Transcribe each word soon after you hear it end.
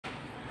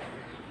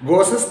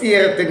Gauss's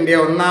തിയറത്തിൻ്റെ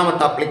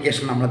ഒന്നാമത്തെ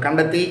application നമ്മൾ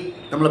കണ്ടെത്തി.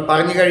 നമ്മൾ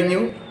പറഞ്ഞു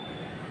കഴിഞ്ഞു,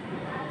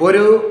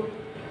 ഒരു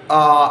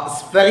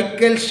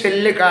സ്ഫെറിക്കൽ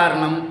ഷെല്ല്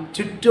കാരണം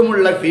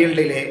ചുറ്റുമുള്ള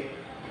ഫീൽഡിലെ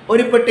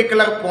ഒരു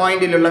പെർട്ടിക്കുലർ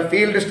പോയിന്റിലുള്ള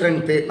ഫീൽഡ്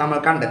സ്ട്രെങ്ത് നമ്മൾ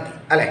കണ്ടെത്തി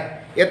അല്ലേ?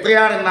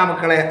 എത്രയാണ് എന്നാ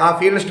മക്കളെ? ആ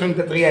ഫീൽഡ്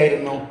സ്ട്രെങ്ത്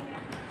എത്രയായിരുന്നു?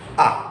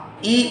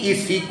 E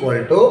is equal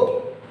to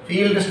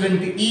field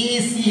strength E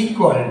is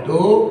equal to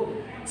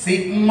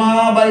sigma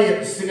by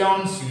epsilon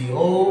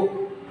 0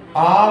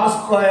 r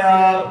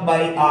square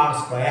by r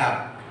square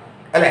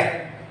അല്ലേ?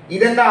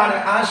 ഇതെന്താണ്?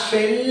 ആ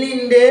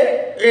ഷെല്ലിൻ്റെ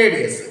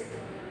റേഡിയസ്.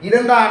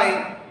 ഇതെന്താണ്?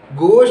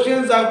 Gaussian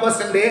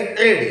സർഫസിൻ്റെ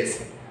radius.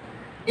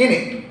 ഇനി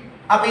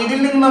അപ്പം ഇതിൽ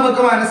നിന്ന്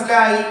നമുക്ക്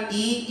മനസ്സിലായി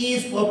E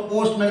is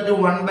proportional to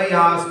 1 by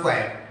r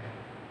square.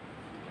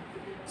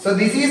 So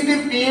this is the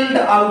field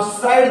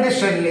outside the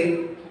shell,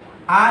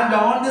 and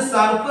on the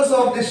surface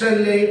of the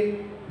shell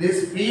this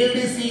field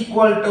is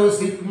equal to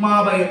sigma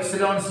by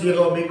epsilon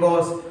 0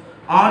 because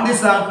on the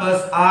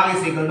surface r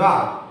is equal to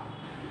r.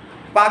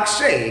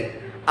 പക്ഷേ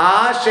ആ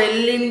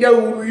ഷെല്ലിൻ്റെ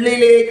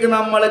ഉള്ളിലേക്ക്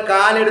നമ്മൾ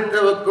കാലെടുത്ത്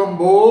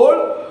വെക്കുമ്പോൾ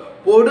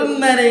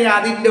പൊടുന്നനെ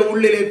അതിൻ്റെ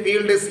ഉള്ളിലെ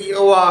field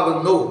 0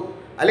 ആകുന്നു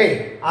അല്ലേ?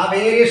 ആ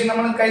വേരിയേഷൻ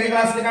നമ്മൾ കഴിഞ്ഞ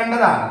ക്ലാസ്സിൽ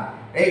കണ്ടതാണ്.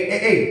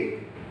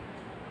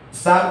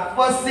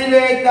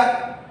 സർഫസിലേക്ക്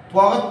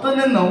പുറത്തു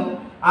നിന്നും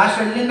ആ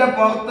ഷെല്ലിന്റെ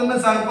പുറത്തുനിന്ന്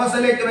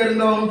സർഫസിലേക്ക്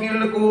വരുന്നതും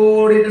ഫീൽഡ്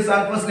കൂടിയിട്ട്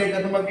സർഫസിലേക്ക്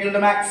എത്തുമ്പോൾ ഫീൽഡ്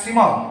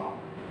മാക്സിമം.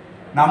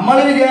 നമ്മൾ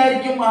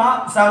വിചാരിക്കും ആ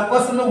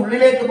സർഫസിന്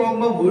ഉള്ളിലേക്ക്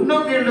പോകുമ്പോൾ വീണ്ടും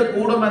ഫീൽഡ്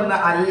കൂടുമെന്ന്.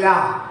 അല്ല,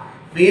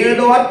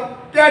 ഫീൽഡ്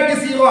ഒറ്റയായിട്ട്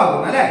 0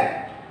 ആകും അല്ലേ?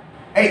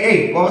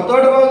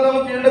 പുറത്തോട്ട്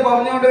പോകുന്നതും ഫീൽഡ്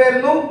കുറഞ്ഞുകൊണ്ട്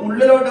വരുന്നു,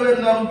 ഉള്ളിലോട്ട്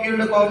വരുന്നതും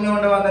ഫീൽഡ്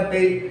കുറഞ്ഞുകൊണ്ട്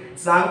വന്നിട്ട്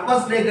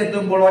സർഫസിലേക്ക്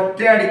എത്തുമ്പോൾ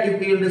ഒറ്റയടിക്ക്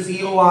ഫീൽഡ്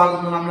 0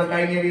 ആകുന്നു. നമ്മൾ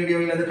കഴിഞ്ഞ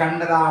വീഡിയോയിൽ അത്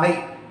കണ്ടതാണ്.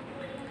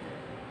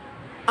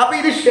 അപ്പൊ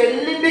ഇത്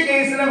ഷെല്ലിന്റെ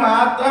കേസിന്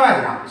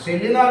മാത്രമല്ല.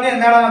 ഷെല്ല് എന്ന് പറഞ്ഞാൽ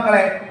എന്താണ്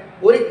മക്കളെ?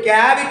 ഒരു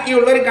ക്യാവിറ്റി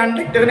ഉള്ള ഒരു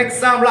കണ്ടക്ടറിന്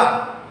എക്സാമ്പിളാണ്.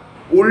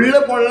 ഉള്ളു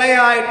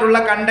പൊള്ളയായിട്ടുള്ള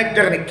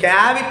കണ്ടക്ടറിന്,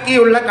 ക്യാവിറ്റി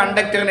ഉള്ള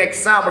കണ്ടക്ടറിന്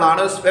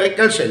എക്സാമ്പിളാണ്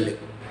സ്ഫെറിക്കൽ ഷെല്ല്.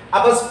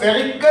 അപ്പൊ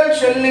സ്ഫെറിക്കൽ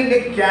ഷെല്ലിന്റെ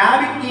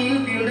ക്യാവിറ്റിയിൽ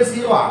ഫീൽഡ്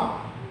 0 ആണ്.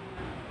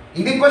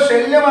 ഇതിപ്പോ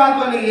ഷെല്ല്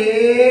മാത്രമല്ല,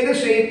 ഏത്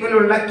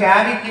ഷേപ്പിലുള്ള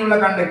ക്യാവിറ്റി ഉള്ള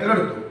കണ്ടക്ടർ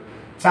എടുത്തു,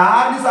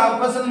 ചാർജ്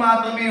സർഫസിൽ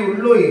മാത്രമേ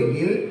ഉള്ളൂ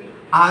എങ്കിൽ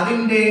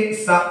അതിന്റെ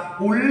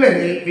ഉള്ളിൽ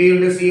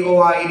ഫീൽഡ് 0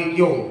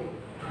 ആയിരിക്കും.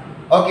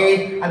 ഓക്കെ,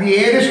 അത്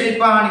ഏത്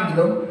ഷേപ്പ്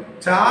ആണെങ്കിലും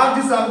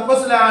ചാർജ്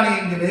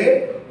സർഫസിലാണെങ്കിൽ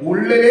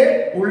ഉള്ളിൽ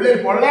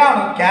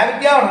പൊള്ളയാണ്,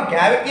 ക്യാവിറ്റി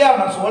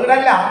ആവണം,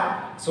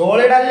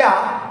 സോളിഡ് അല്ല,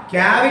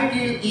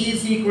 ക്യാവിറ്റിയിൽ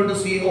ഈസ് ഈക്വൽ ടു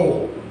 0.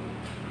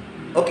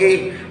 ഓക്കെ,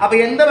 അപ്പൊ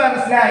എന്ത്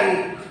മനസ്സിലായി?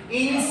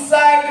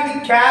 Inside the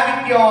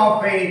cavity of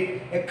a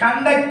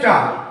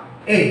conductor,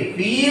 a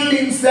field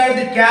inside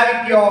the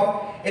cavity of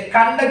a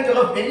conductor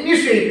of any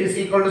shape is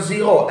equal to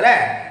 0. അല്ലേ?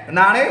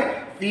 എന്താണ്?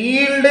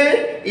 Field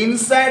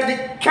inside the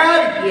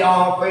cavity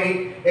of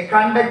a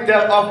conductor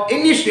of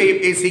any shape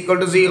is equal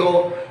to 0,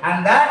 and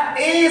that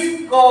is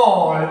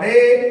called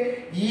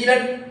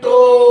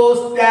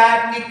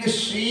electrostatic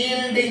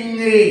shielding.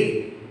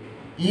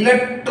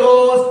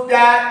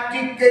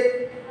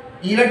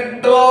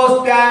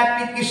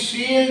 Electrostatic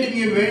shielding,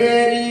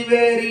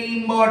 very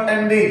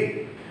important.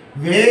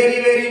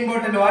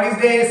 What is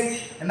this?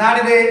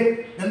 എന്താണ്?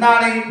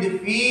 The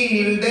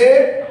field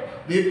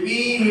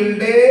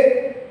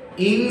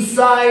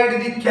inside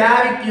the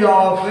cavity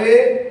of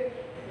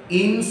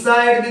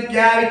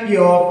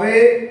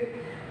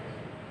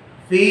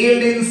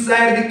field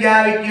inside the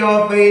cavity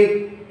of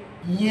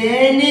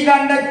any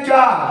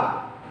conductor.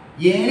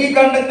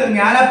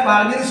 ഞാൻ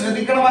പറഞ്ഞത്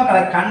ശ്രദ്ധിക്കണം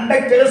മക്കളെ.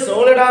 Conductor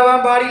solid ആവാൻ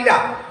പാടില്ല,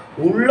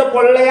 ഉള്ളു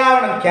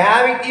പൊള്ളയാവണം,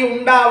 cavity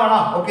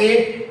ഉണ്ടാവണം. Okay,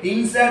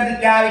 inside the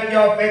cavity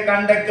of A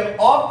conductor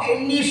of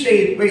any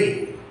shape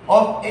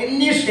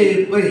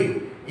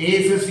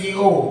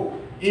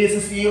is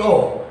 0,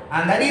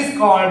 and that is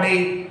called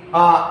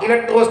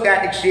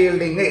electrostatic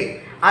shielding.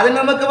 അത്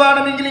നമുക്ക്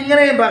വേണമെങ്കിൽ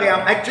ഇങ്ങനെയും പറയാം.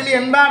 ആക്ച്വലി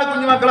എന്താണ്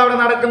കുഞ്ഞുമക്കൾ അവിടെ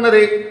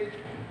നടക്കുന്നത്?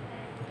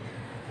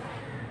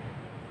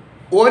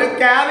 ഒരു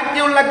ക്യാവിറ്റി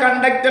ഉള്ള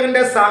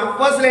കണ്ടക്ടറിന്റെ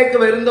സർഫസിലേക്ക്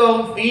വരുന്നതും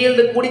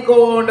ഫീൽഡ്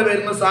കൂടിക്കൊണ്ട്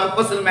വരുന്ന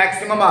സർഫസിൽ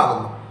മാക്സിമം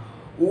ആകുന്നു.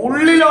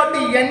 ഉള്ളിലോട്ട്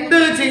എന്ത്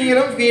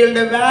ചെയ്യലും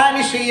ഫീൽഡ്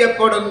വാനിഷ്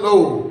ചെയ്യപ്പെടുന്നു.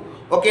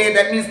 Okay,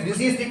 that means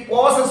this is the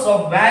process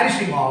of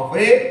vanishing of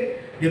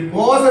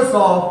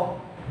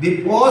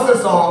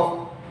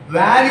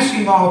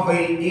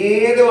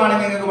ഏത്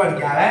വേണമെങ്കിൽ നിങ്ങൾക്ക്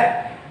പഠിക്കാതെ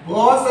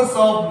process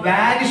of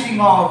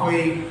vanishing of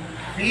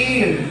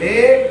field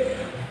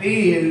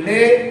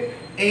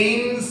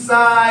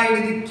inside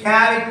the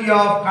cavity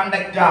of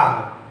conductor.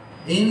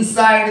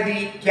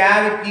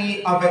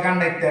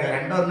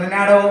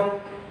 രണ്ടൊന്നാണോ?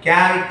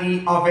 cavity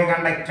of a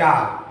conductor.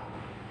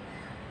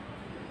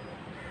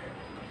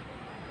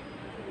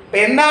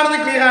 എന്താണെന്ന്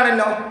ക്ലിയർ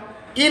ആണല്ലോ?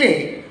 ഇനി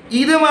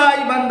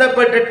ഇതുമായി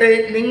ബന്ധപ്പെട്ടിട്ട്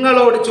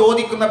നിങ്ങളോട്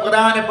ചോദിക്കുന്ന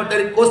പ്രധാനപ്പെട്ട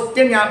ഒരു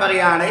ക്വസ്റ്റ്യൻ ഞാൻ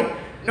പറയാണ്,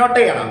 നോട്ട്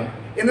ചെയ്യണം.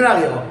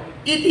 എന്തിനറിയോ?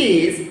 It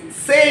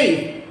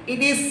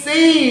is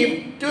safe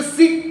to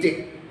sit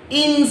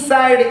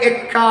inside a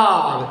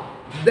car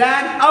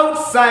than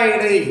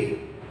outside.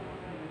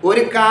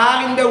 ഒരു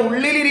കാറിന്റെ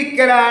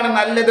ഉള്ളിലിരിക്കലാണ്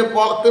നല്ലത്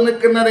പുറത്ത്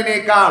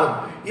നിൽക്കുന്നതിനേക്കാളും.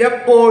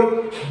 എപ്പോൾ?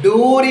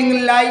 During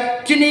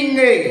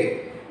lightning.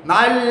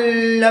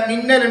 നല്ല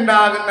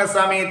മിന്നലുണ്ടാകുന്ന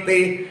സമയത്ത്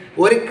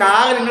ഒരു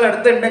കാർ നിങ്ങൾ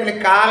അടുത്തുണ്ടെങ്കിൽ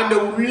കാറിന്റെ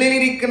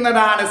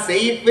ഉള്ളിലിരിക്കുന്നതാണ്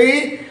സേഫ്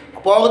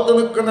പുറത്ത്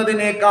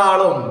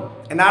നിൽക്കുന്നതിനേക്കാളും.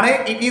 എന്താണ്?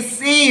 It is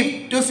safe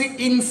to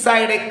sit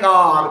inside A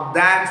car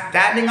than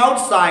standing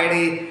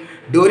outside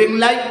during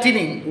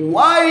lightening.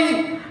 Y?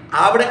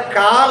 അവിടെ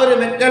കാർ ഒരു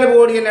മെറ്റൽ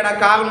ബോഡിയല്ലാണ്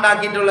കാർ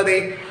ഉണ്ടാക്കിയിട്ടുള്ളത്.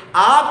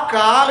 ആ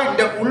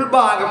കാറിന്റെ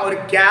ഉൾഭാഗം ഒരു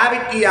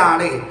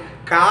ക്യാവിറ്റിയാണ്.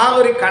 കാർ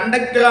ഒരു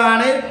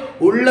കണ്ടക്ടറാണ്,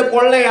 ഉള്ളു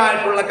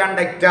പൊള്ളയായിട്ടുള്ള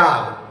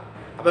കണ്ടക്ടർ.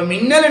 അപ്പൊ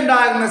മിന്നൽ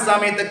ഉണ്ടാകുന്ന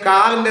സമയത്ത്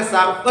കാറിന്റെ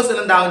സർഫസിൽ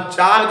ഉണ്ടാകും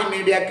ചാർജ് മേ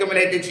ബി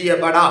അക്യുമുലേറ്റ്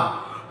ചെയ്യപ്പെടാം.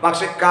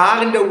 പക്ഷെ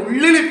കാറിന്റെ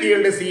ഉള്ളിൽ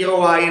ഫീൽഡ് 0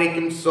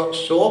 ആയിരിക്കും.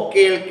 ഷോക്ക്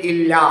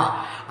ഏൽക്കില്ല,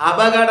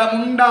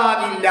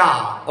 അപകടമുണ്ടാകില്ല.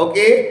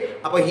 ഓക്കെ,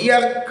 അപ്പൊ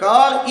here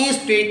car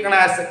is taken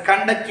as A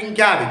conducting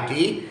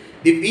cavity.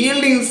 The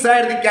field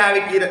inside the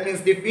cavity, that means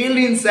the field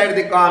inside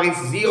the car is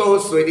 0,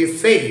 so it is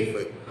safe.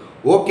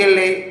 Okay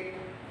അല്ലേ?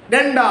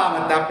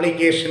 രണ്ടാമത്തെ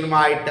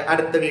ആപ്ലിക്കേഷനുമായിട്ട്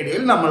അടുത്ത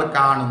വീഡിയോയിൽ നമ്മൾ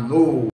കാണുന്നു.